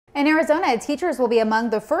Arizona, teachers will be among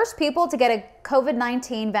the first people to get a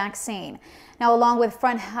COVID-19 vaccine. Now, along with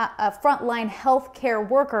frontline health care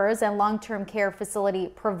workers and long-term care facility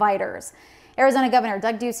providers. Arizona Governor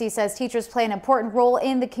Doug Ducey says teachers play an important role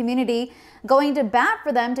in the community, going to bat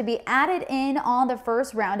for them to be added in on the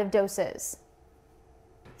first round of doses.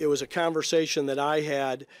 It was a conversation that I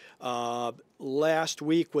had last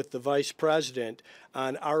week with the Vice President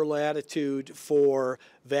on our latitude for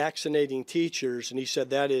vaccinating teachers, and he said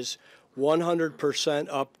that is 100%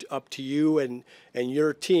 up to you and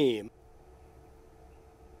your team.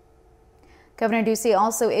 Governor Ducey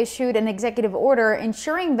also issued an executive order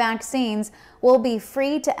ensuring vaccines will be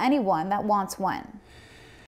free to anyone that wants one.